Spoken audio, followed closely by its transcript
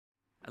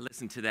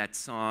listened to that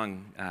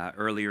song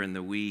earlier in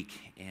the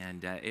week,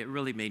 and it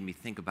really made me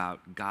think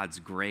about God's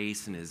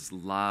grace and His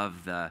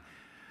love, the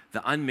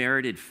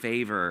unmerited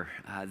favor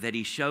that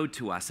He showed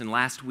to us. And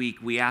last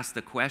week we asked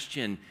the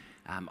question,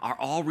 are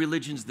all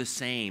religions the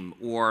same?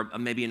 Or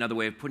maybe another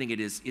way of putting it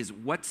is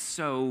what's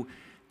so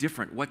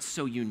different, what's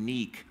so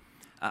unique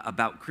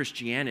about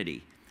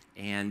Christianity?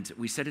 And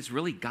we said it's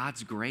really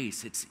God's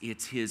grace.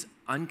 It's His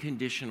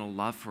unconditional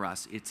love for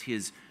us. It's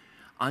His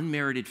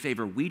unmerited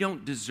favor. We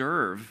don't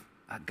deserve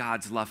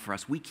God's love for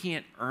us. We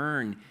can't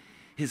earn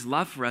His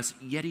love for us,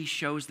 yet He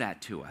shows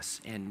that to us.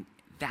 And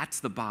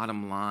that's the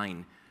bottom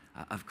line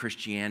of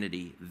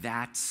Christianity.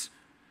 That's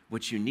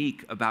what's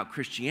unique about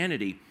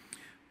Christianity.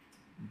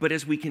 But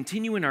as we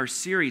continue in our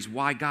series,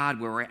 Why God?,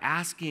 where we're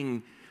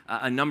asking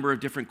a number of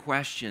different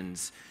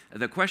questions,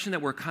 the question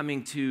that we're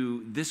coming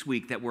to this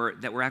week that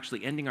we're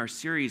actually ending our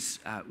series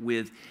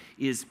with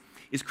is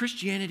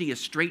Christianity a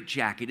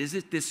straitjacket? Is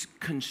it this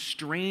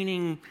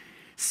constraining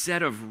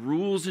set of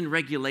rules and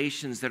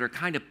regulations that are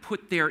kind of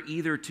put there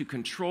either to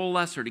control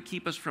us or to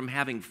keep us from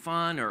having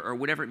fun or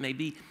whatever it may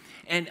be?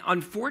 And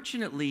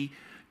unfortunately,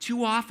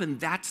 too often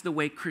that's the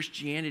way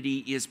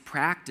Christianity is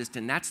practiced,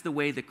 and that's the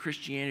way that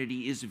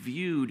Christianity is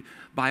viewed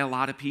by a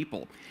lot of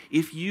people.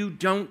 If you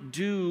don't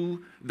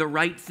do the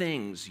right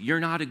things, you're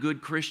not a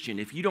good Christian.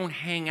 If you don't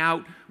hang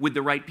out with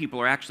the right people,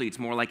 or actually it's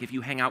more like if you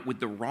hang out with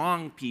the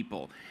wrong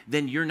people,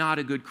 then you're not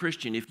a good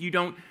Christian. If you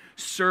don't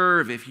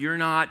serve, if you're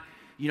not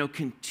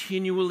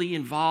continually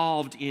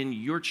involved in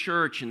your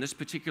church in this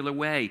particular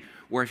way,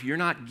 or if you're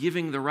not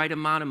giving the right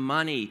amount of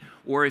money,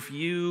 or if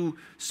you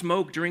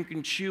smoke, drink,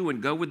 and chew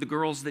and go with the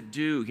girls that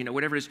do,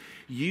 whatever it is,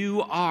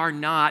 you are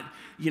not,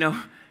 you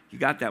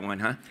got that one,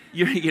 huh?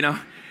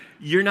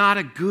 You're not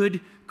a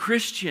good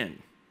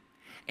Christian.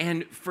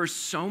 And for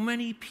so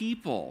many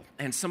people,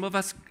 and some of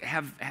us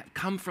have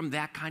come from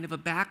that kind of a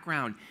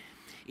background,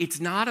 it's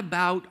not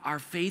about our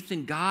faith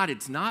in God.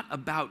 It's not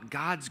about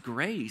God's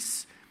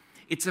grace.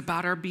 It's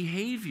about our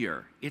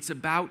behavior. It's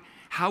about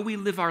how we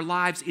live our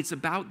lives. It's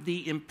about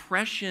the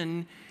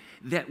impression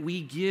that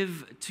we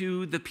give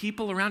to the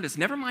people around us.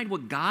 Never mind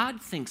what God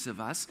thinks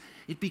of us.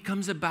 It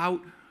becomes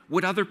about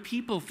what other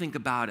people think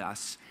about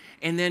us.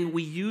 And then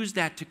we use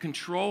that to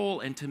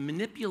control and to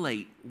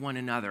manipulate one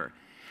another.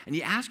 And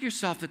you ask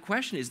yourself the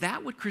question, is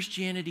that what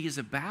Christianity is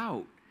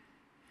about?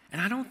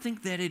 And I don't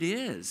think that it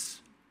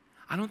is.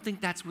 I don't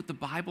think that's what the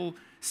Bible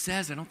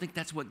says. I don't think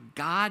that's what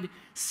God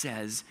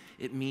says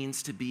it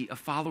means to be a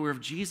follower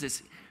of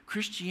Jesus.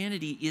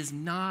 Christianity is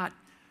not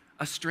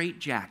a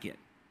straitjacket.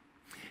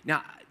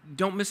 Now,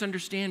 don't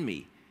misunderstand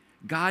me.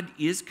 God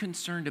is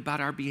concerned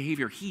about our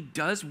behavior. He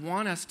does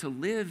want us to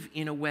live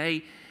in a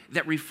way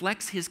that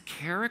reflects His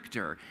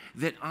character,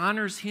 that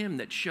honors Him,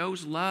 that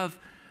shows love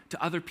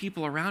to other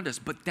people around us.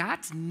 But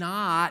that's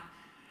not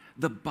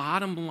the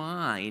bottom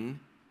line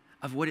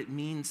of what it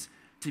means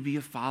to be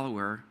a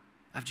follower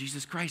of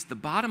Jesus Christ. The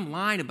bottom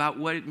line about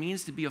what it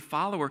means to be a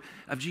follower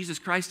of Jesus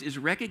Christ is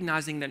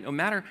recognizing that no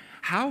matter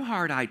how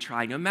hard I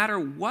try, no matter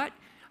what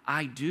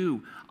I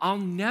do, I'll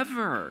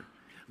never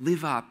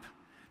live up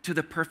to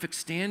the perfect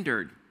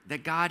standard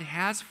that God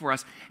has for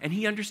us. And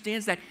He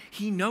understands that.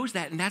 He knows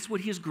that. And that's what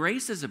His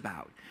grace is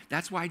about.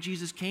 That's why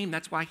Jesus came.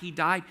 That's why He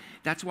died.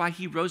 That's why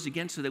He rose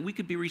again, so that we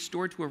could be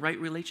restored to a right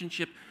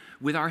relationship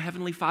with our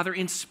Heavenly Father,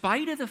 in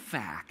spite of the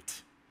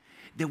fact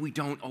that we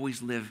don't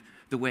always live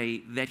the way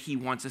that He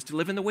wants us to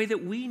live, and the way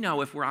that we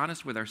know, if we're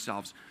honest with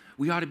ourselves,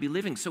 we ought to be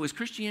living. So is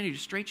Christianity a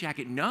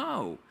straitjacket?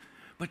 No.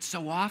 But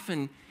so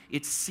often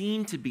it's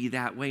seen to be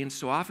that way, and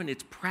so often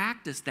it's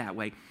practiced that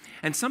way.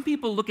 And some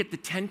people look at the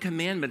Ten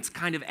Commandments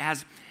kind of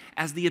as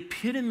the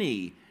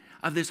epitome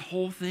of this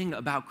whole thing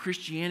about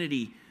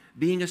Christianity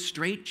being a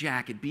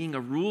straitjacket, being a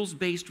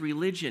rules-based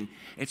religion.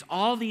 It's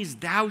all these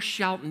thou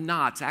shalt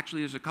nots.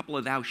 Actually, there's a couple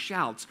of thou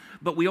shalts,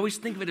 but we always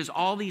think of it as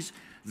all these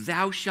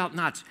thou shalt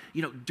nots.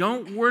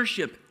 Don't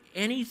worship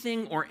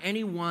anything or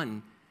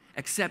anyone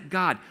except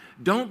God.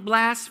 Don't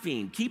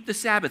blaspheme. Keep the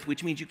Sabbath,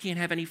 which means you can't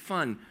have any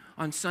fun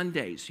on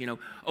Sundays.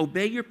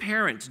 Obey your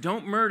parents.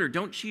 Don't murder.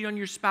 Don't cheat on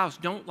your spouse.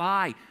 Don't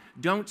lie.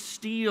 Don't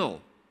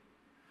steal.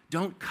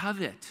 Don't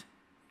covet.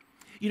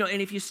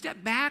 And if you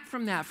step back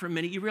from that for a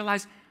minute, you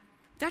realize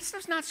that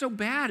stuff's not so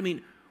bad. I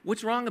mean,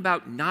 what's wrong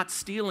about not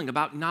stealing,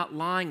 about not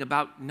lying,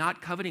 about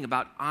not coveting,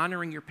 about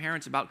honoring your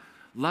parents, about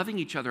loving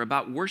each other,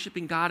 about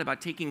worshiping God,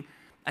 about taking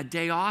a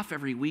day off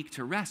every week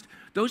to rest?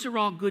 Those are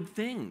all good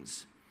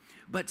things.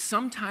 But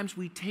sometimes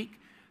we take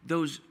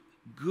those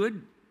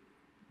good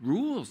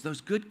rules, those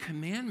good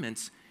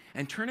commandments,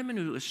 and turn them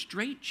into a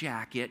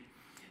straitjacket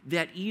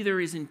that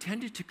either is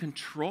intended to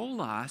control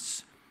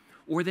us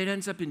or that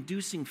ends up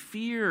inducing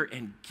fear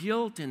and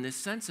guilt and this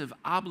sense of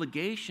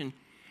obligation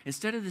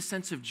instead of the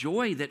sense of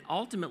joy that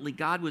ultimately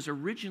God was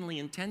originally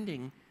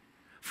intending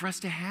for us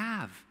to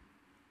have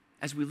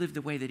as we live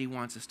the way that He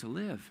wants us to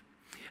live.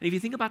 And if you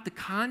think about the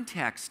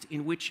context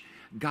in which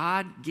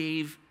God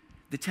gave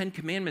the Ten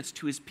Commandments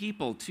to His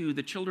people, to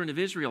the children of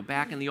Israel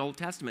back in the Old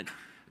Testament,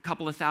 a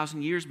couple of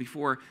thousand years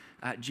before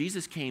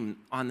Jesus came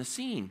on the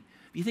scene,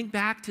 If you think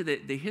back to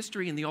the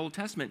history in the Old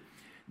Testament,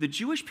 the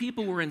Jewish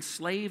people were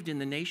enslaved in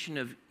the nation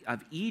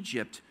of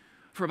Egypt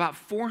for about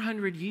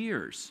 400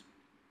 years.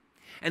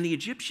 And the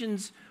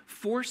Egyptians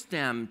forced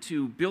them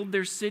to build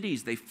their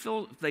cities. They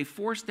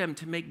forced them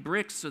to make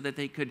bricks so that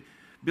they could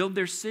build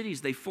their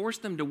cities. They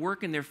forced them to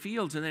work in their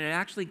fields. And then it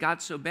actually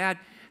got so bad,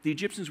 the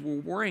Egyptians were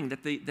worrying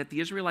that the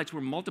Israelites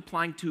were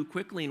multiplying too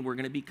quickly and were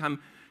going to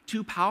become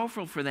too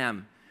powerful for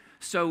them.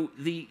 So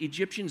the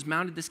Egyptians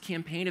mounted this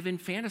campaign of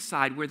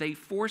infanticide where they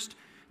forced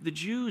the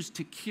Jews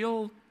to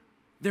kill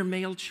their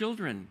male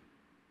children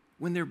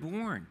when they're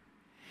born.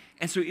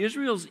 And so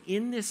Israel's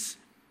in this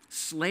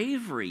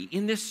slavery,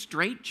 in this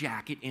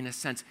straitjacket, in a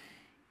sense,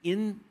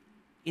 in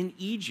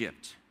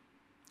Egypt.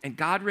 And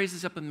God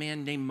raises up a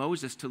man named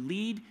Moses to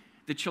lead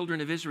the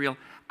children of Israel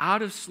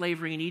out of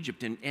slavery in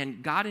Egypt.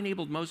 And God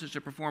enabled Moses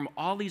to perform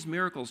all these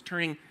miracles,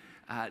 turning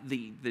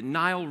the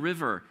Nile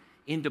River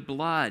into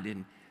blood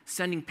and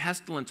sending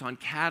pestilence on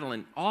cattle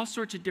and all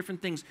sorts of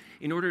different things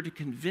in order to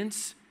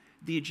convince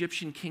the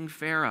Egyptian king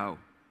Pharaoh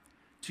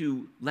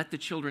to let the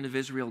children of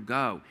Israel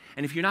go.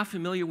 And if you're not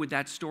familiar with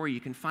that story, you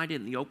can find it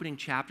in the opening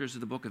chapters of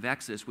the book of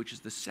Exodus, which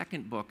is the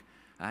second book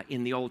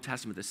in the Old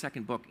Testament, the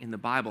second book in the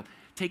Bible.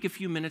 Take a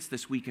few minutes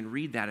this week and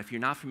read that if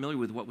you're not familiar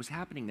with what was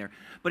happening there.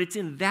 But it's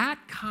in that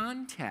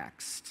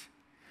context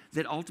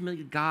that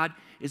ultimately God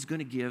is going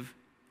to give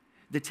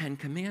the Ten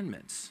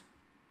Commandments.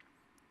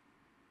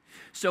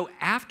 So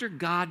after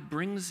God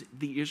brings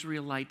the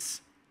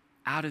Israelites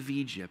out of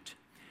Egypt,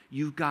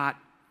 you've got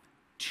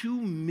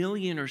 2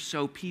 million or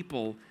so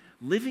people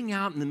living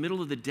out in the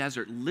middle of the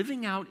desert,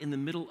 living out in the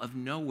middle of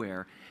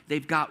nowhere.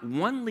 They've got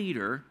one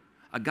leader,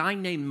 a guy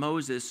named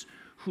Moses,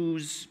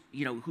 whose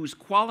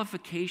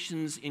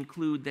qualifications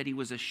include that he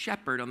was a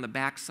shepherd on the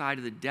backside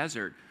of the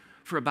desert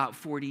for about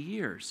 40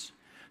 years.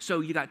 So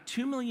you got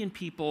 2 million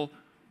people,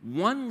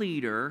 one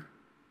leader,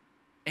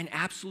 and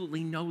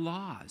absolutely no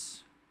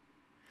laws.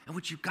 And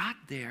what you got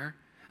there,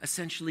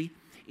 essentially,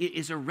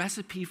 is a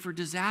recipe for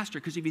disaster.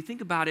 Because if you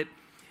think about it,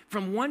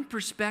 from one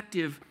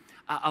perspective,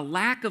 a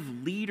lack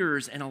of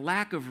leaders and a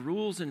lack of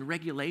rules and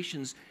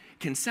regulations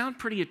can sound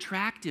pretty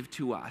attractive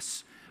to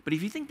us. But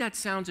if you think that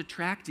sounds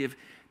attractive,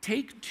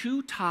 take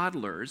 2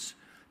 toddlers,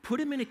 put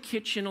them in a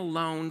kitchen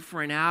alone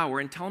for an hour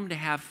and tell them to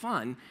have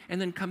fun,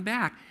 and then come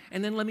back.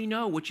 And then let me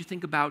know what you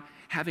think about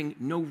having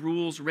no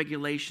rules,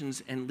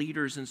 regulations, and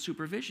leaders and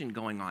supervision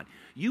going on.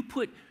 You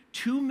put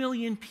 2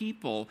 million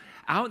people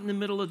out in the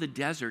middle of the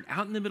desert,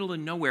 out in the middle of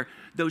nowhere,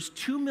 those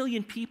 2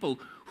 million people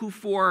who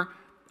for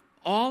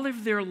all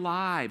of their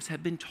lives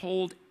have been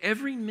told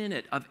every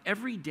minute of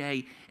every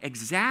day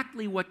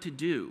exactly what to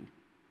do.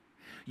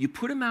 You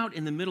put them out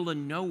in the middle of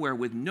nowhere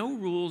with no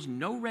rules,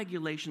 no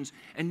regulations,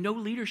 and no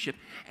leadership,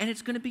 and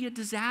it's going to be a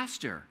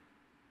disaster.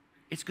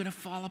 It's going to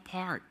fall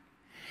apart.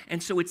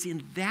 And so it's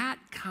in that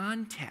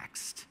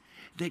context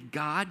that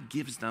God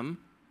gives them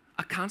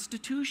a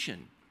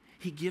constitution.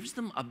 He gives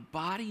them a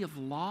body of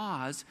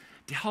laws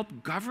to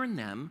help govern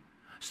them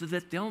so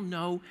that they'll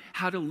know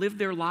how to live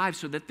their lives,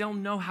 so that they'll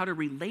know how to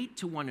relate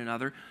to one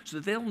another, so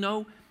that they'll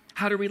know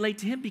how to relate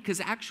to Him, because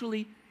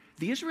actually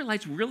the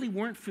Israelites really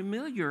weren't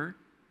familiar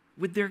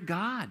with their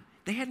God.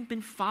 They hadn't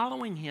been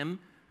following Him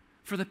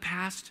for the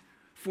past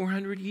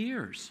 400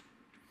 years.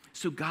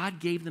 So God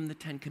gave them the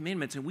Ten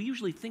Commandments, and we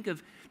usually think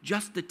of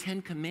just the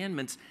Ten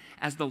Commandments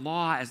as the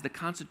law, as the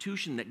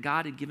constitution that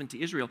God had given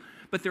to Israel,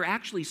 but there are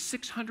actually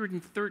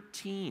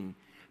 613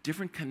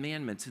 different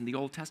commandments in the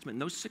Old Testament.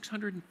 And those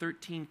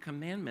 613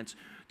 commandments,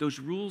 those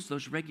rules,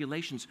 those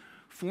regulations,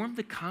 form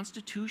the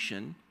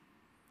constitution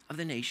of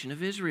the nation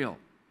of Israel.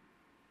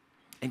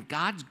 And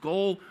God's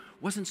goal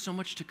wasn't so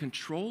much to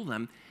control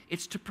them,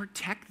 it's to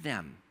protect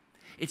them.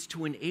 It's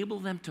to enable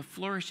them to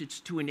flourish. It's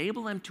to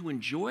enable them to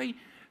enjoy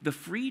the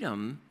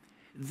freedom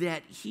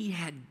that He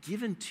had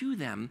given to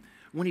them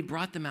when He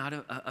brought them out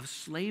of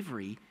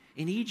slavery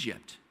in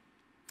Egypt.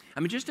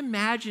 I mean, just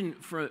imagine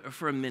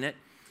for a minute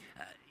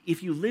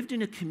if you lived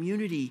in a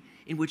community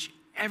in which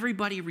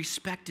everybody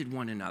respected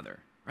one another,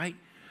 right?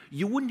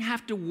 You wouldn't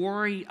have to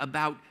worry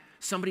about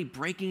somebody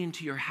breaking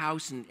into your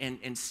house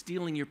and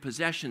stealing your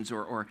possessions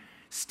or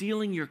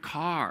stealing your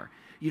car.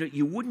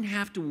 You wouldn't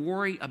have to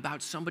worry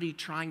about somebody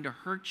trying to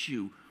hurt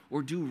you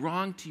or do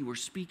wrong to you or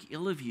speak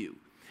ill of you.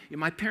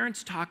 My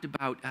parents talked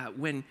about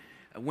when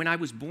I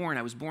was born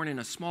in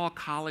a small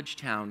college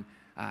town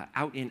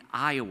out in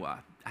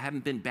Iowa. I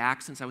haven't been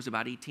back since I was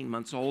about 18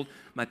 months old.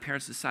 My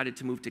parents decided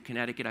to move to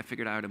Connecticut. I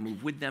figured I ought to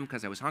move with them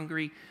because I was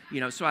hungry.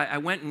 So I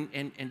went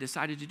and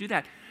decided to do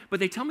that. But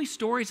they tell me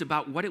stories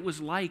about what it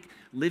was like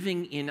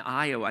living in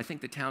Iowa. I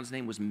think the town's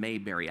name was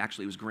Mayberry.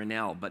 Actually, it was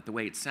Grinnell, but the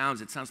way it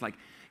sounds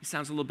a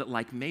little bit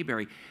like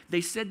Mayberry.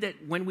 They said that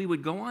when we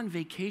would go on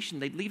vacation,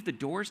 they'd leave the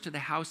doors to the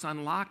house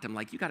unlocked. I'm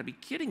like, you got to be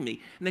kidding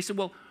me. And they said,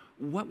 well,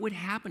 what would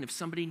happen if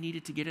somebody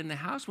needed to get in the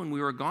house when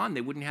we were gone?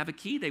 They wouldn't have a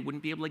key. They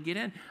wouldn't be able to get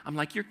in. I'm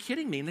like, you're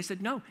kidding me. And they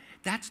said, no,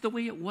 that's the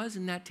way it was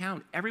in that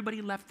town.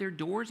 Everybody left their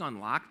doors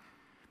unlocked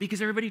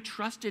because everybody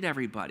trusted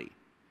everybody.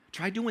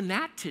 Try doing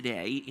that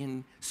today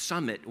in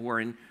Summit or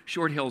in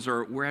Short Hills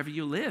or wherever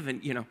you live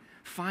and,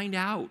 find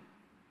out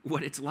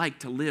what it's like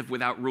to live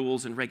without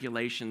rules and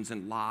regulations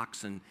and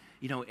locks and,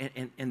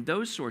 and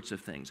those sorts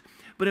of things.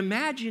 But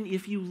imagine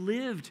if you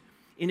lived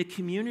in a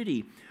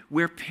community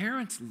where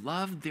parents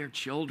loved their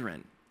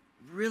children,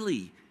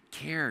 really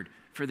cared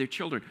for their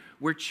children,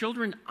 where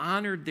children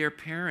honored their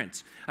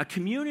parents, a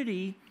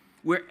community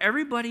where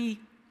everybody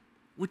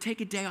would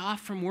take a day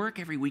off from work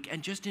every week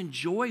and just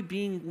enjoy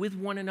being with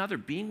one another,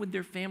 being with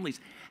their families,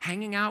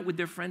 hanging out with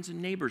their friends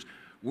and neighbors,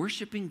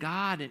 worshiping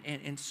God,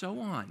 and so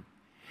on.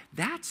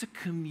 That's a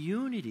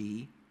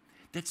community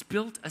that's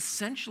built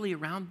essentially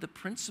around the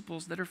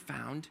principles that are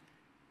found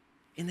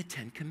in the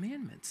Ten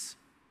Commandments.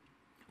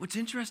 What's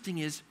interesting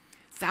is,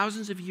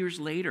 thousands of years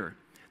later,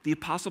 the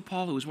Apostle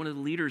Paul, who was one of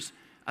the leaders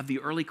of the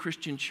early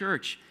Christian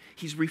church,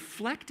 he's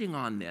reflecting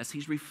on this.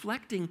 He's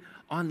reflecting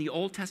on the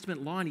Old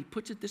Testament law, and he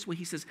puts it this way.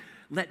 He says,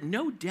 "Let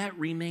no debt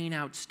remain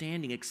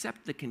outstanding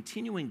except the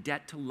continuing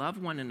debt to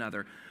love one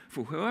another.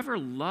 For whoever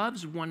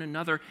loves one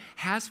another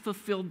has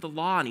fulfilled the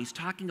law." And he's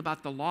talking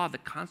about the law, the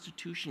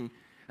Constitution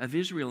of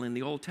Israel in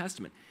the Old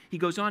Testament. He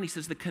goes on, he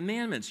says, "The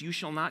commandments, you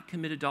shall not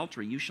commit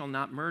adultery, you shall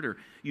not murder,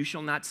 you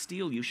shall not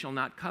steal, you shall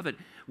not covet."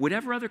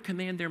 Whatever other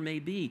command there may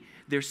be,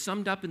 they're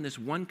summed up in this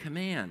one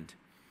command: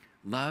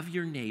 love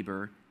your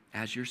neighbor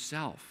as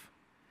yourself.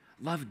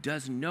 Love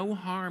does no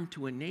harm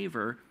to a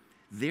neighbor,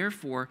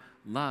 therefore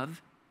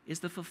love is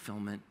the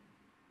fulfillment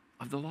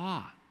of the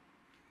law.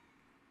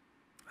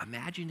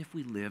 Imagine if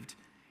we lived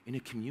in a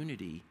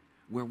community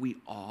where we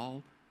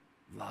all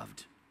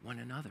loved one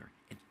another.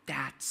 And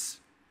that's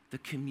the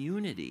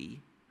community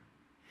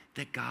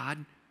that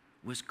God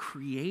was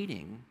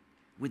creating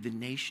with the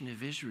nation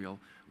of Israel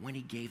when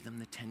he gave them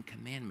the Ten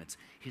Commandments.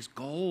 His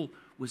goal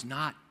was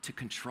not to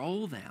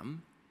control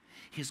them.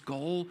 His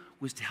goal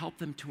was to help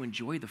them to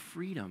enjoy the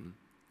freedom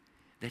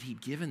that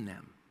he'd given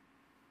them.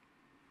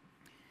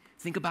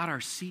 Think about our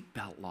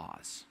seatbelt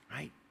laws,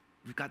 right?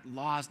 We've got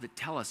laws that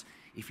tell us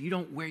if you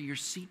don't wear your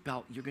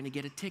seatbelt, you're going to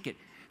get a ticket.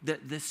 The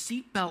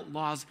seatbelt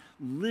laws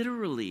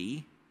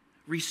literally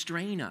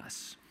restrain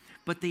us,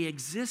 but they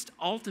exist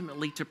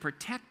ultimately to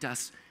protect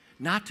us,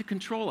 not to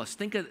control us.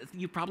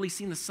 You've probably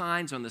seen the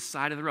signs on the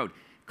side of the road: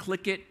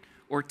 click it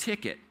or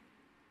ticket.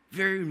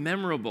 Very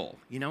memorable,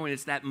 and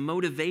it's that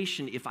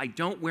motivation. If I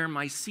don't wear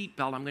my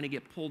seatbelt, I'm going to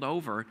get pulled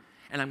over,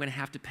 and I'm going to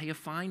have to pay a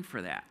fine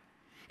for that.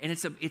 And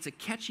it's a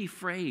catchy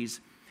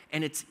phrase,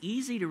 and it's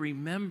easy to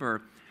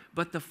remember,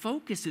 but the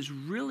focus is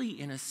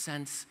really, in a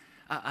sense,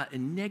 a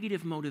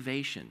negative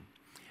motivation.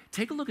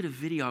 Take a look at a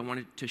video I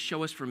wanted to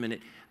show us for a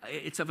minute.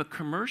 It's of a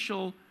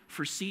commercial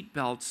for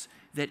seatbelts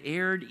that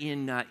aired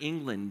in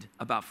England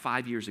about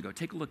 5 years ago.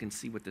 Take a look and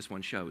see what this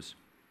one shows.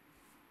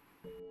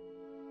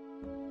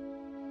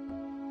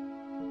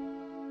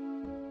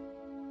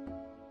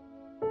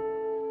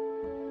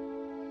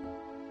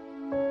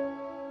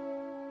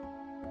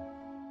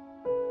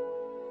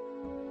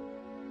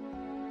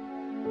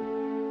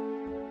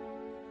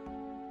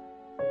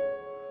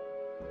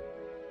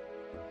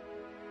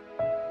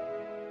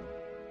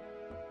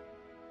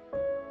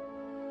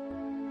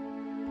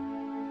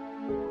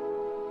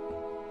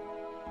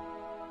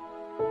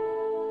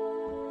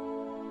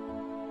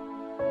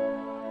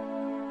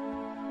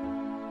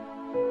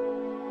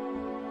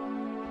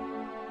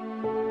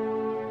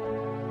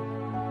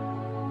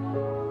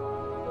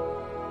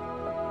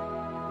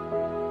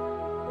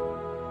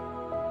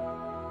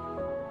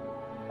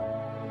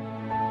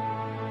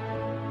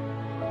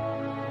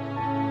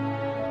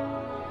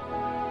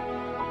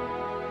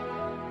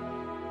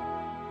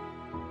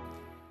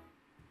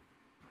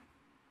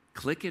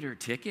 Click it or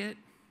ticket,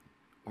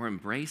 or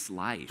embrace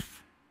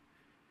life?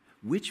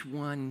 Which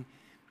one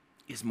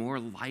is more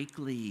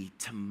likely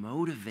to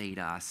motivate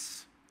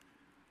us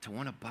to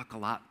want to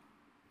buckle up,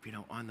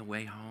 on the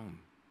way home?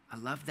 I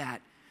love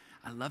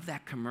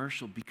that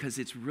commercial because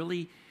it's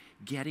really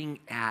getting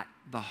at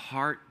the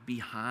heart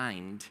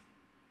behind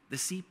the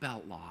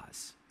seatbelt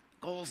laws.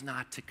 The goal's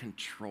not to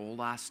control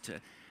us,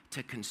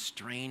 to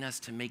constrain us,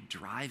 to make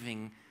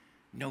driving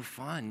no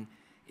fun.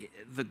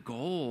 The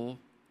goal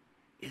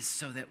is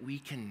so that we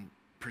can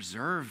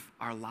preserve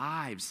our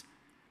lives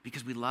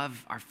because we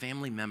love our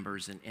family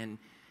members and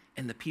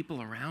the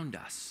people around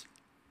us.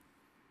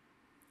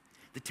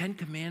 The Ten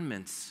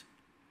Commandments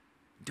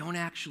don't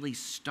actually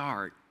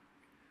start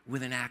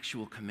with an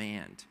actual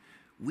command.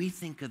 We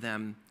think of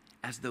them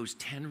as those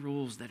 10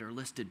 rules that are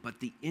listed, but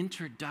the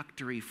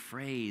introductory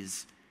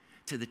phrase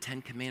to the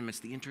Ten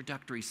Commandments, the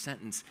introductory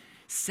sentence,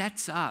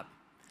 sets up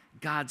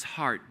God's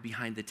heart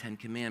behind the Ten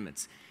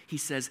Commandments. He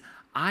says,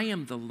 "I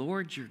am the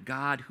Lord your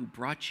God who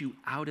brought you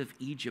out of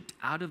Egypt,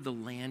 out of the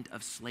land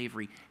of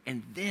slavery."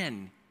 And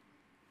then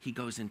he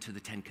goes into the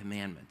Ten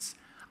Commandments.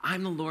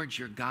 "I'm the Lord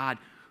your God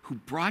who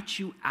brought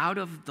you out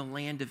of the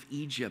land of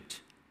Egypt,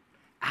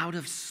 out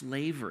of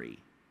slavery."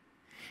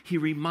 He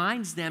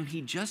reminds them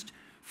he just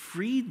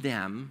freed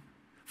them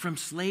from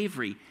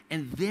slavery,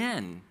 and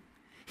then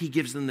he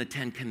gives them the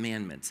Ten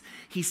Commandments.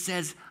 He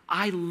says,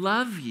 "I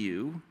love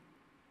you,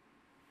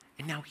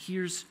 and now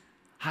here's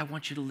how I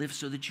want you to live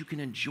so that you can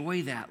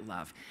enjoy that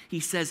love." He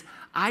says,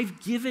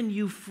 "I've given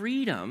you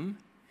freedom.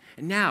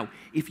 And now,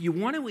 if you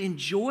want to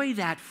enjoy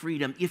that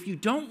freedom, if you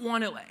don't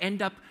want to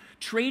end up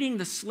trading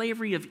the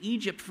slavery of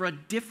Egypt for a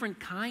different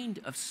kind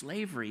of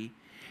slavery,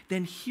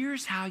 then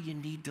here's how you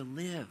need to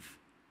live.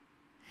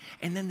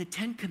 And then the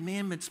Ten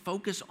Commandments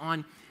focus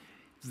on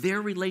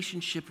their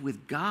relationship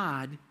with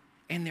God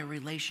and their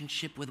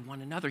relationship with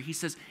one another. He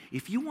says,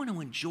 if you want to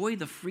enjoy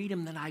the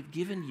freedom that I've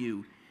given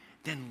you,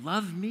 then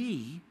love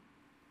me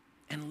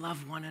and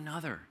love one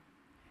another.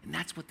 And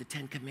that's what the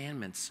Ten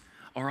Commandments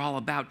are all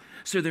about.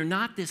 So they're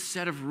not this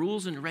set of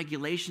rules and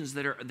regulations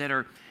that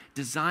are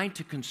designed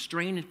to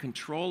constrain and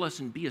control us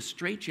and be a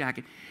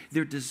straitjacket.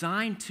 They're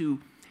designed to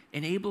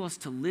enable us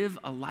to live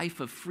a life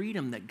of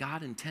freedom that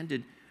God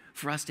intended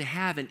for us to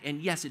have.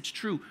 And yes, it's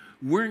true.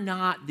 We're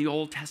not the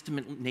Old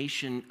Testament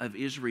nation of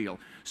Israel.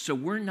 So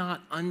we're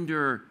not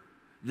under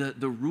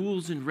the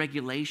rules and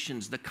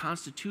regulations, the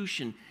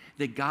constitution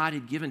that God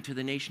had given to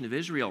the nation of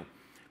Israel.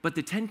 But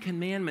the Ten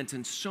Commandments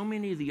and so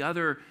many of the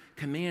other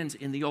commands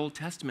in the Old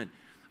Testament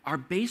are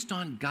based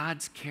on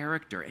God's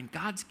character. And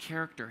God's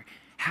character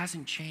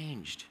hasn't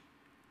changed.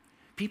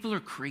 People are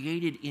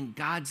created in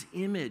God's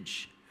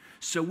image.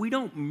 So we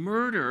don't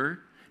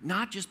murder,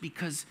 not just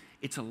because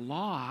it's a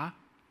law,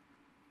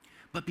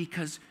 but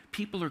because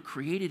people are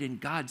created in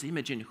God's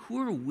image. And who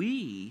are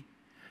we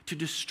to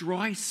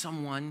destroy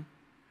someone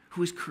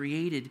who is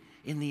created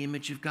in the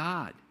image of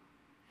God?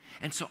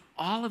 And so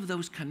all of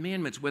those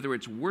commandments, whether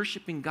it's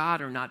worshiping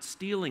God or not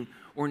stealing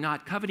or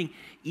not coveting,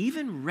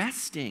 even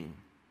resting,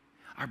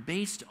 are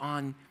based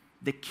on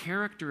the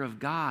character of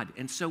God.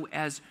 And so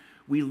as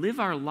we live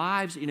our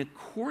lives in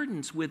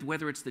accordance with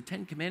whether it's the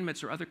Ten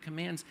Commandments or other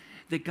commands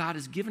that God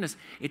has given us,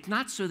 it's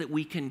not so that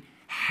we can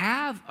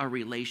have a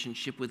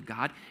relationship with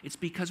God. It's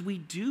because we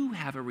do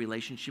have a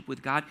relationship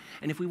with God.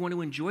 And if we want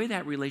to enjoy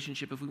that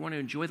relationship, if we want to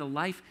enjoy the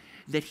life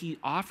that He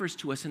offers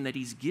to us and that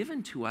He's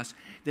given to us,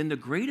 then the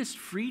greatest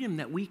freedom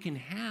that we can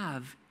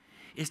have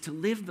is to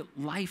live the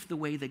life the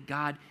way that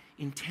God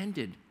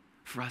intended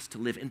for us to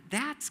live. And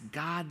that's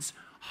God's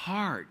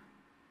heart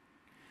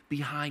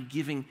behind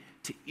giving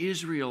to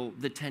Israel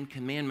the Ten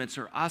Commandments,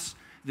 or us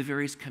the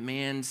various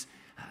commands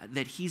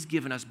that He's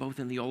given us both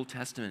in the Old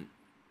Testament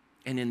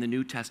and in the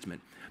New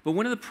Testament. But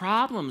one of the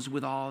problems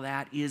with all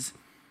that is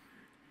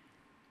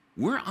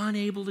we're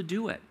unable to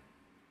do it.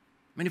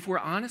 I mean, if we're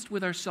honest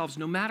with ourselves,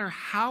 no matter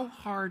how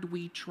hard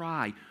we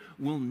try,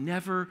 we'll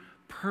never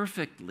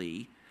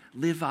perfectly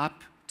live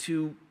up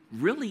to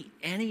really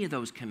any of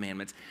those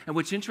commandments. And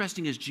what's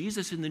interesting is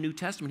Jesus in the New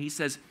Testament, He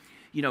says,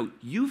 you know,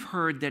 you've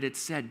heard that it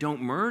said,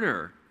 don't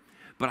murder.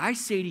 But I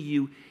say to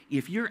you,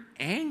 if you're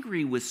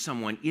angry with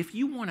someone, if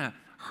you want to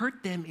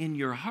hurt them in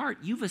your heart,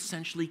 you've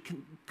essentially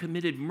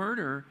committed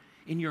murder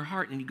in your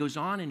heart. And He goes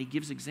on and He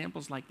gives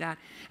examples like that.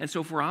 And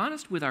so if we're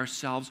honest with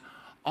ourselves,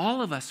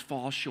 all of us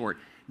fall short.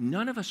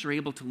 None of us are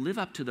able to live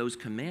up to those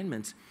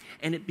commandments.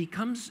 And it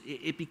becomes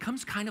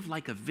kind of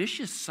like a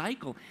vicious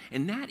cycle.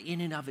 And that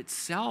in and of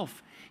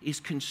itself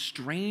is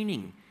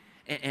constraining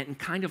and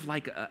kind of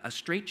like a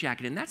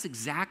straitjacket. And that's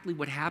exactly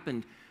what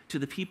happened to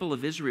the people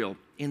of Israel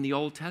in the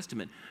Old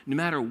Testament. No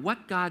matter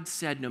what God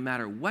said, no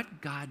matter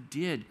what God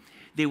did,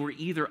 they were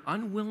either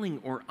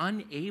unwilling or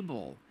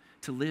unable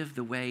to live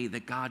the way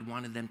that God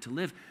wanted them to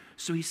live.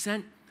 So He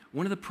sent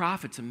one of the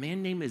prophets, a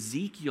man named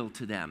Ezekiel,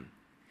 to them.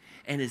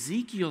 And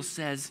Ezekiel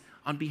says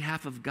on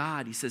behalf of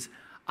God, he says,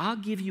 I'll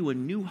give you a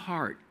new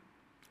heart.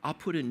 I'll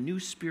put a new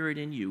spirit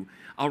in you.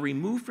 I'll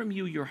remove from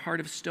you your heart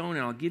of stone,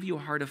 and I'll give you a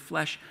heart of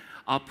flesh.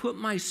 I'll put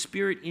my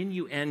spirit in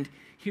you, and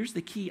here's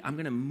the key. I'm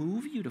going to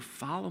move you to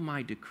follow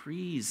my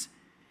decrees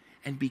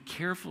and be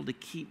careful to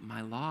keep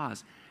my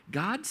laws.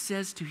 God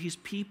says to His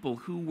people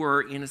who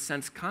were, in a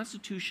sense,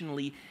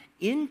 constitutionally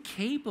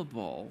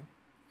incapable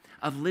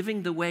of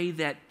living the way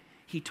that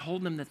He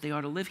told them that they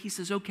ought to live, He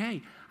says,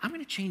 okay, I'm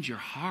going to change your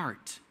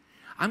heart.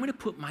 I'm going to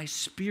put my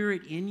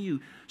spirit in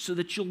you so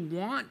that you'll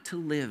want to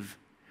live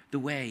the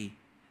way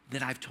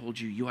that I've told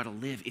you you ought to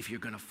live if you're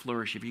going to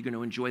flourish, if you're going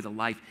to enjoy the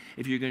life,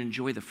 if you're going to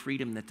enjoy the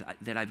freedom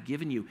that I've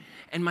given you.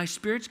 And my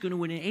Spirit's going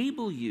to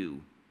enable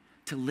you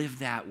to live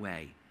that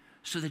way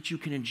so that you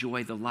can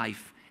enjoy the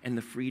life and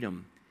the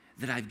freedom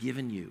that I've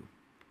given you.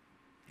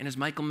 And as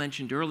Michael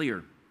mentioned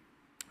earlier,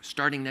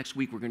 starting next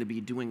week, we're going to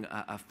be doing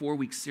a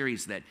 4-week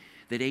series that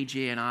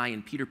AJ and I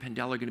and Peter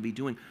Pendell are going to be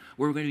doing,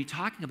 where we're going to be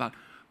talking about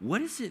what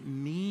does it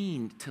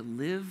mean to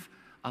live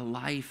a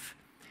life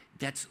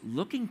that's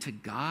looking to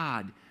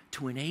God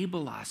to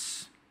enable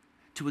us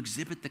to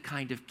exhibit the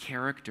kind of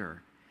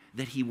character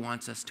that He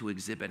wants us to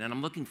exhibit. And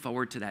I'm looking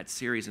forward to that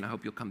series, and I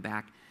hope you'll come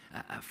back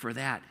for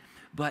that.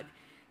 But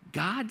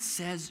God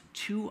says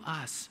to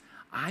us,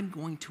 I'm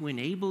going to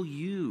enable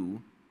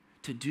you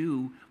to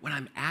do what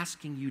I'm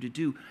asking you to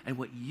do. And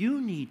what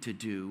you need to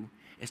do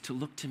is to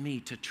look to me,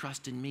 to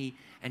trust in me,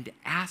 and to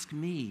ask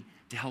me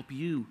to help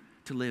you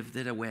to live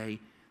that way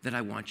that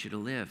I want you to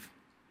live.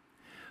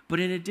 But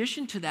in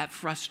addition to that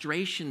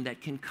frustration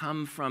that can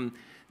come from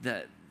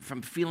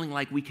from feeling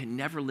like we can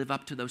never live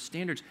up to those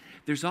standards.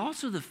 There's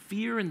also the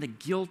fear and the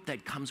guilt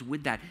that comes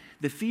with that.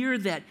 The fear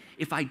that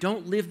if I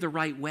don't live the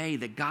right way,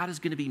 that God is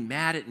going to be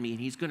mad at me and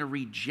he's going to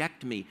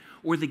reject me.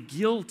 Or the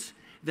guilt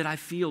that I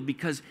feel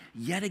because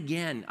yet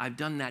again, I've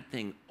done that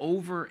thing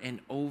over and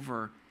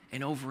over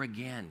and over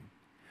again,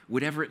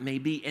 whatever it may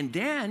be. And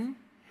then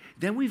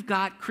we've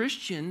got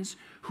Christians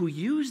who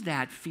use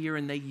that fear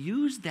and they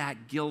use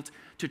that guilt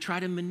to try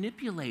to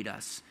manipulate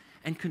us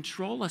and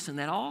control us, and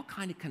that all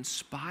kind of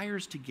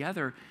conspires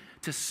together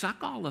to suck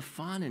all the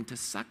fun and to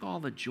suck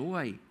all the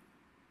joy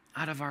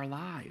out of our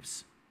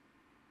lives.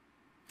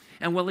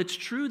 And while it's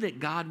true that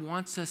God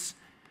wants us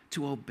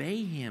to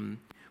obey him,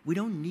 we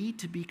don't need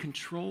to be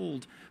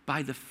controlled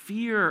by the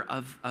fear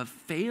of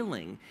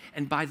failing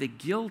and by the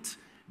guilt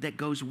that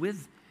goes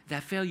with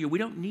that failure. We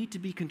don't need to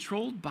be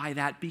controlled by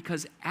that,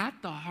 because at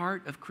the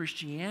heart of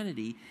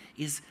Christianity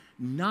is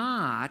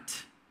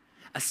not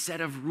a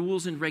set of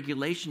rules and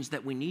regulations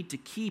that we need to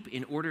keep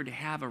in order to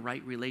have a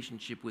right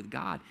relationship with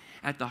God.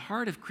 At the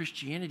heart of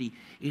Christianity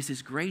is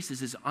his grace,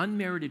 is his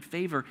unmerited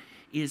favor,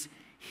 is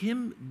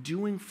him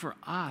doing for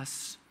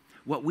us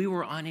what we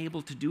were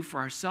unable to do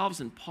for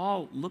ourselves. And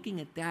Paul, looking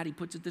at that, he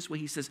puts it this way.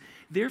 He says,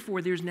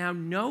 therefore, there's now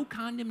no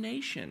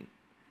condemnation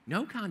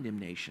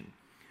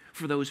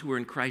for those who are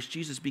in Christ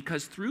Jesus,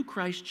 because through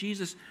Christ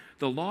Jesus,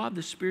 the law of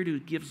the Spirit who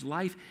gives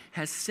life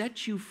has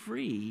set you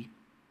free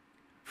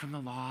from the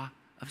law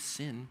of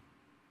sin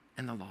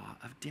and the law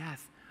of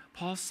death.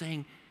 Paul's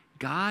saying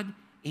God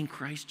in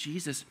Christ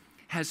Jesus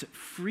has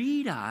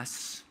freed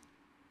us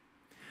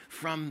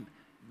from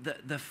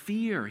the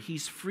fear.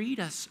 He's freed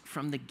us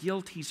from the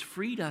guilt. He's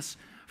freed us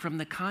from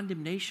the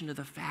condemnation of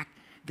the fact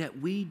that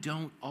we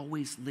don't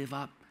always live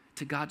up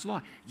to God's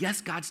law.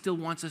 Yes, God still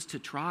wants us to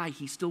try.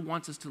 He still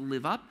wants us to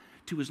live up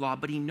to his law,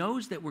 but he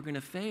knows that we're going to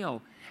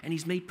fail, and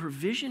he's made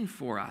provision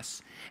for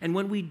us. And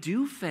when we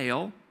do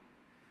fail,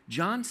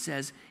 John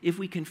says, if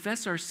we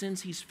confess our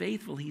sins, he's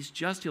faithful, he's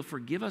just, he'll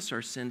forgive us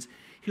our sins,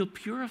 he'll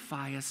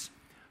purify us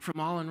from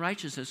all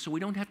unrighteousness. So we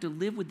don't have to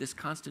live with this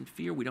constant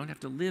fear. We don't have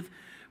to live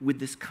with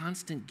this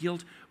constant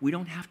guilt. We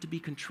don't have to be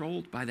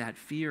controlled by that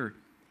fear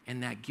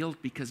and that guilt,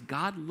 because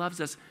God loves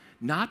us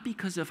not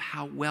because of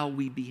how well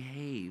we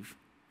behave,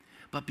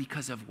 but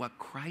because of what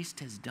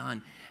Christ has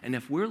done. And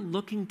if we're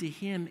looking to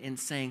him and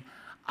saying,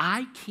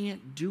 I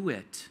can't do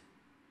it,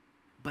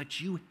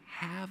 but you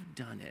have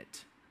done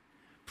it,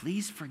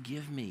 please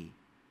forgive me.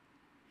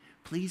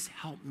 Please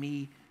help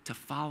me to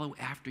follow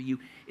after you.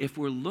 If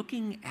we're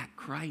looking at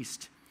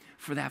Christ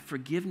for that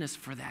forgiveness,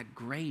 for that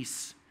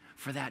grace,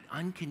 for that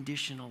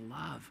unconditional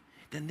love,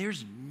 then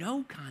there's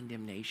no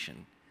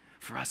condemnation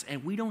for us.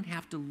 And we don't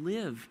have to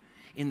live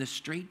in the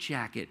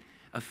straitjacket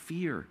of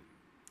fear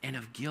and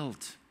of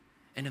guilt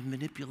and of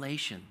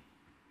manipulation.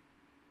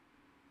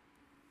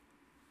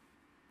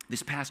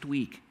 This past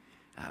week,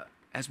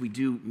 as we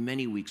do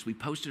many weeks, we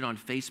posted on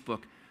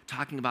Facebook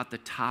talking about the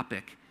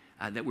topic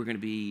that we're going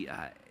to be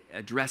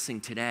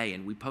addressing today.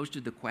 And we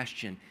posted the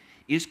question,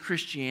 is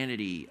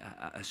Christianity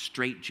a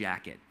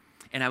straitjacket?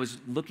 And I was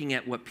looking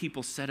at what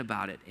people said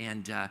about it.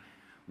 And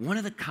one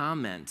of the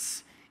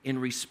comments in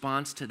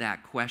response to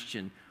that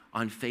question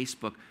on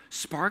Facebook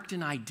sparked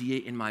an idea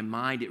in my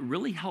mind. It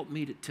really helped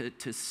me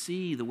to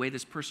see the way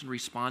this person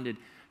responded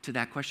to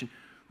that question,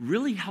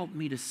 really helped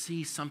me to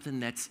see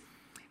something that's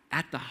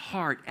at the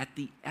heart, at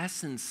the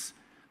essence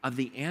of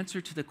the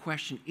answer to the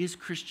question, is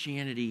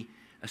Christianity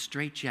a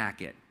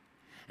straitjacket?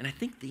 And I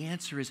think the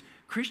answer is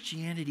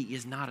Christianity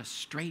is not a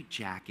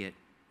straitjacket,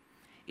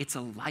 it's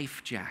a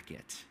life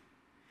jacket.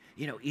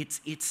 You know,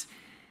 it's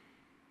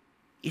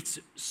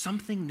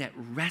something that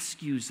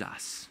rescues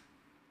us.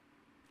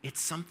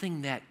 It's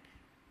something that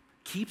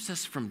keeps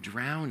us from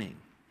drowning.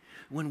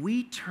 When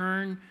we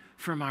turn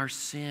from our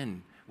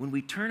sin, when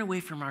we turn away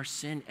from our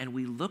sin and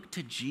we look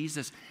to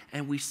Jesus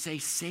and we say,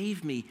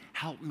 save me,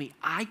 help me,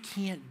 I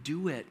can't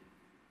do it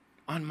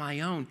on my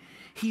own.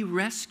 He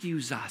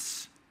rescues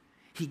us.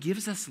 He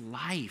gives us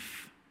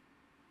life.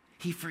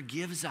 He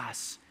forgives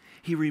us.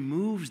 He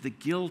removes the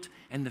guilt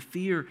and the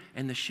fear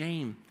and the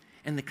shame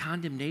and the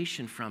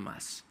condemnation from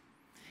us.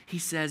 He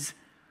says,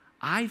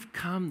 I've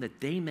come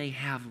that they may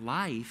have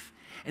life,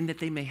 and that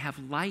they may have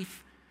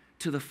life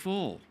to the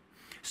full.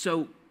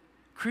 So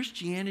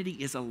Christianity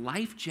is a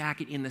life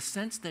jacket in the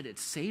sense that it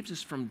saves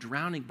us from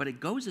drowning, but it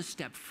goes a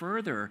step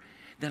further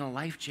than a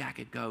life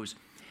jacket goes.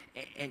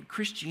 And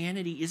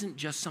Christianity isn't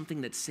just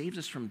something that saves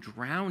us from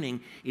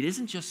drowning. It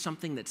isn't just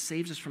something that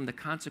saves us from the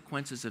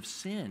consequences of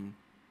sin.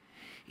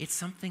 It's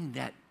something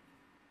that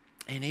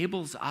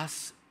enables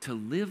us to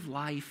live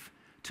life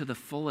to the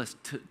fullest,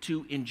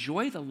 to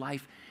enjoy the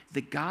life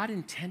that God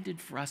intended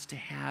for us to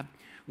have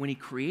when he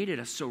created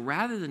us. So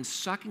rather than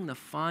sucking the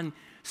fun,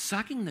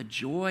 sucking the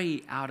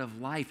joy out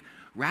of life,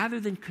 rather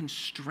than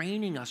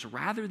constraining us,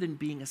 rather than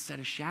being a set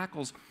of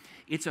shackles,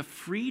 it's a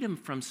freedom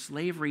from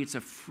slavery. It's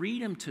a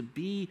freedom to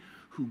be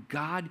who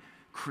God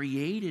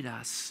created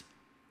us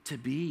to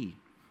be.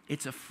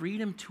 It's a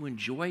freedom to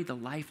enjoy the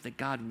life that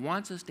God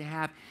wants us to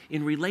have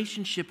in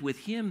relationship with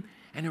him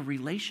and a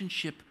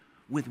relationship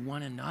with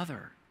one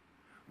another.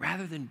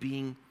 rather than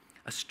being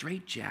a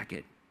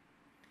straitjacket,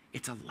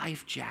 it's a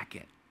life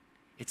jacket.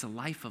 It's a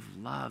life of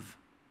love,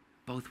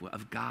 both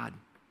of God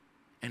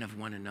and of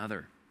one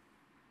another.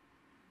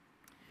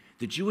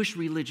 The Jewish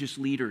religious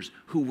leaders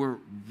who were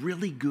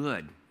really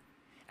good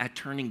at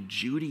turning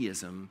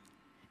Judaism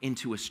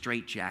into a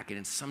straitjacket,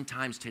 and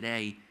sometimes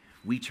today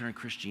we turn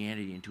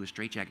Christianity into a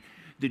straitjacket.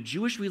 The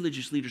Jewish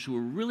religious leaders who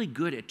were really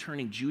good at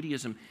turning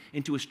Judaism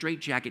into a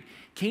straitjacket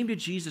came to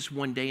Jesus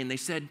one day and they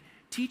said,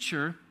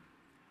 "Teacher,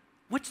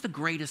 what's the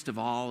greatest of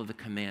all of the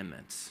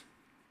commandments?"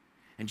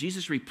 And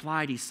Jesus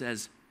replied, he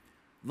says,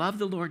 "Love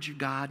the Lord your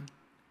God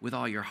with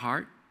all your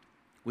heart,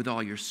 with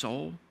all your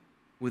soul,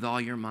 with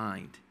all your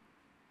mind.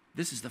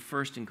 This is the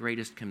first and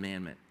greatest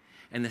commandment.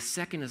 And the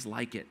second is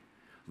like it.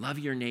 Love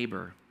your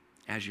neighbor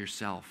as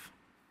yourself."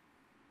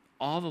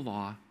 All the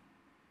law,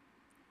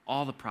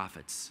 all the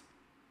prophets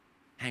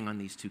hang on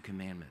these two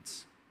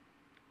commandments.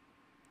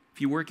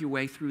 If you work your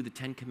way through the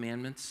 10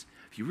 commandments,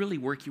 if you really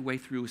work your way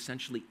through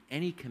essentially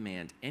any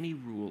command, any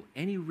rule,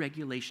 any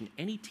regulation,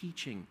 any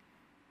teaching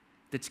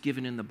that's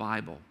given in the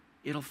Bible,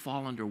 it'll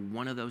fall under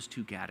one of those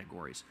two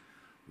categories.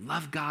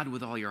 Love God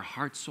with all your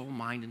heart, soul,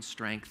 mind, and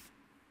strength.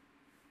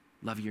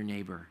 Love your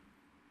neighbor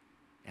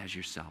as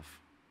yourself.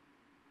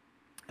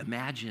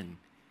 Imagine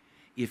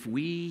if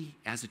we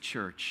as a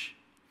church,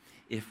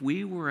 if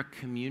we were a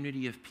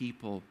community of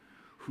people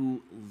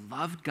who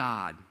loved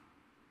God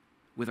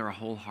with our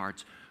whole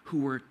hearts, who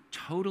were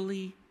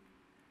totally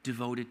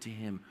devoted to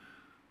Him,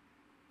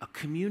 a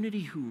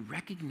community who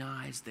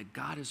recognized that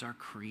God is our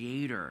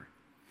creator,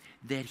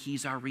 that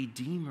He's our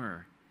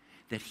redeemer,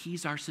 that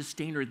He's our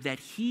sustainer, that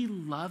He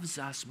loves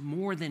us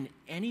more than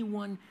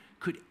anyone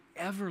could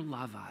ever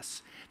love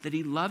us, that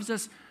He loves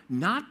us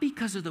not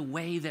because of the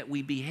way that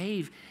we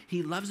behave.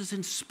 He loves us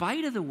in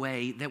spite of the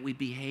way that we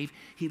behave.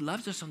 He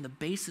loves us on the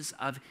basis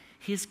of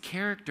His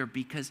character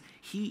because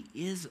He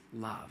is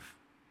love.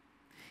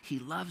 He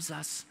loves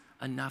us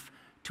enough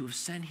to have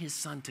sent His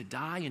Son to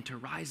die and to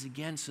rise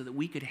again so that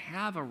we could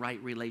have a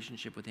right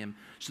relationship with Him,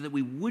 so that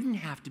we wouldn't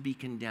have to be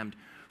condemned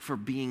for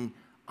being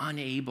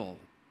unable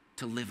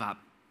to live up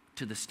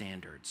to the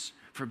standards,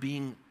 for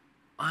being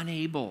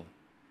unable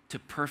to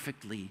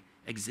perfectly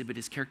exhibit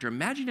His character.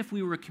 Imagine if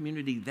we were a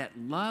community that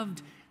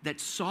loved, that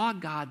saw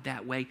God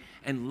that way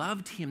and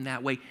loved Him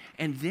that way.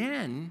 And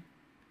then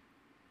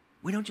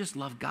we don't just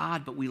love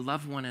God, but we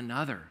love one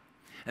another.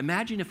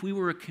 Imagine if we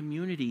were a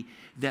community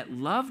that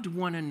loved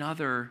one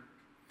another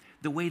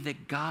the way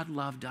that God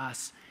loved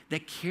us,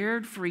 that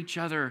cared for each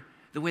other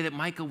the way that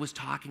Michael was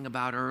talking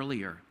about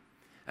earlier.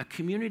 A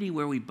community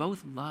where we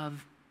both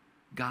love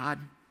God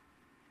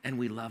and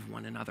we love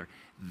one another.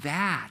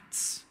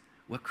 That's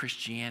what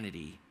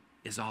Christianity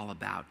is all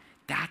about.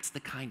 That's the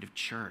kind of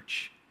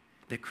church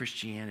that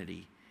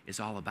Christianity is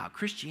all about.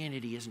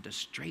 Christianity isn't a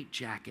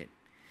straitjacket.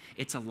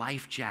 It's a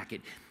life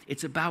jacket.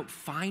 It's about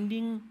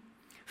finding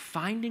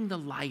the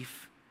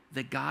life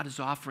that God is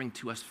offering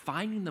to us,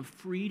 finding the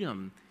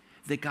freedom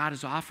that God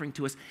is offering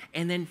to us,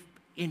 and then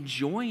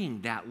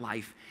enjoying that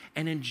life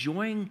and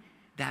enjoying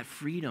that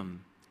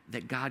freedom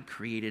that God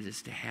created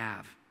us to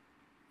have.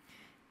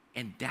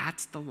 And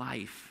that's the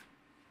life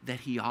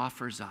that He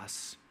offers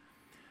us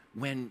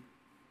when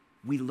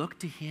we look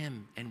to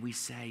Him and we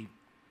say,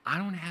 "I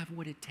don't have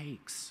what it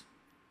takes,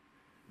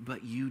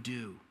 but you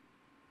do.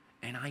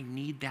 And I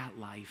need that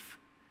life.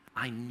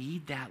 I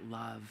need that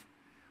love.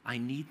 I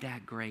need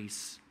that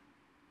grace.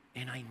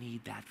 And I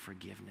need that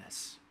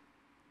forgiveness."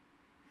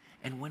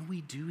 And when we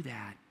do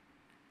that,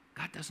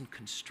 God doesn't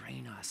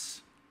constrain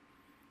us.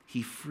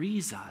 He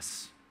frees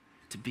us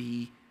to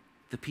be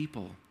the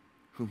people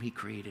whom He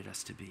created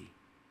us to be.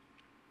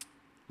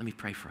 Let me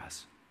pray for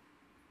us.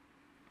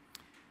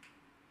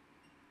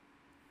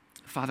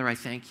 Father, I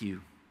thank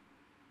You.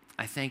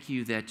 I thank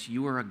You that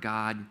You are a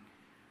God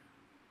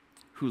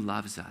who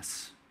loves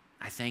us.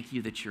 I thank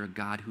You that You're a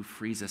God who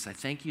frees us. I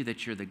thank You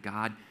that You're the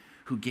God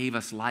who gave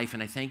us life.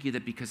 And I thank You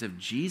that because of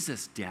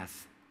Jesus'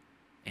 death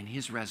and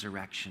His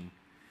resurrection,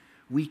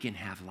 we can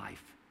have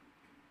life.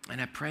 And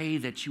I pray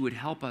that You would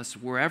help us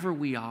wherever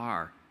we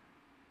are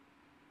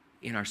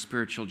in our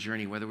spiritual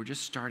journey, whether we're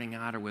just starting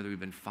out or whether we've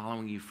been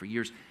following You for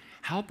years.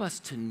 Help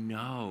us to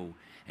know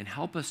and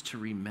help us to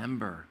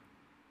remember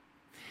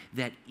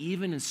that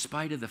even in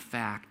spite of the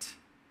fact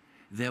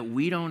that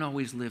we don't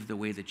always live the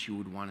way that You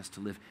would want us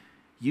to live,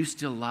 You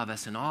still love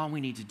us, and all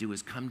we need to do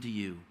is come to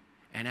You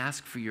and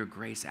ask for Your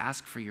grace,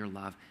 ask for Your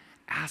love,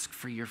 ask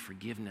for Your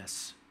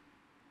forgiveness.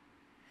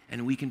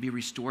 And we can be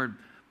restored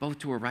both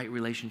to a right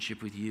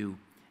relationship with You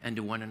and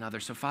to one another.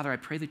 So, Father, I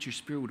pray that Your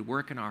Spirit would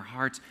work in our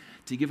hearts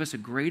to give us a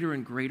greater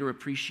and greater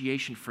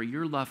appreciation for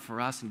Your love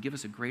for us and give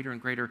us a greater and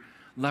greater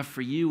love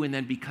for You. And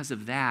then because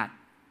of that,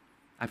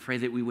 I pray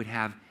that we would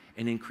have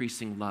an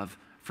increasing love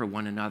for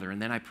one another.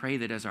 And then I pray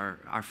that as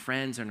our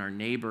friends and our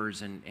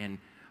neighbors and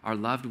our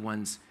loved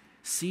ones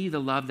see the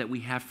love that we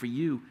have for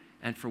You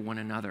and for one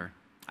another,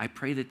 I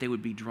pray that they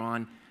would be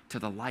drawn to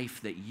the life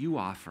that You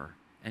offer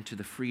and to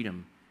the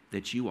freedom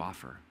that You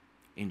offer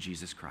in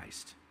Jesus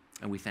Christ.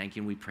 And we thank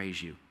You and we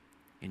praise You.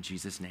 In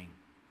Jesus' name,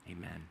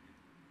 amen.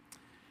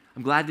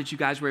 I'm glad that you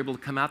guys were able to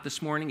come out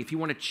this morning. If you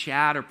want to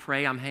chat or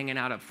pray, I'm hanging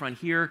out up front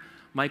here.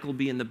 Mike will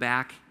be in the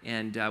back,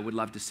 and would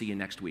love to see you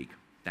next week.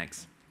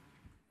 Thanks.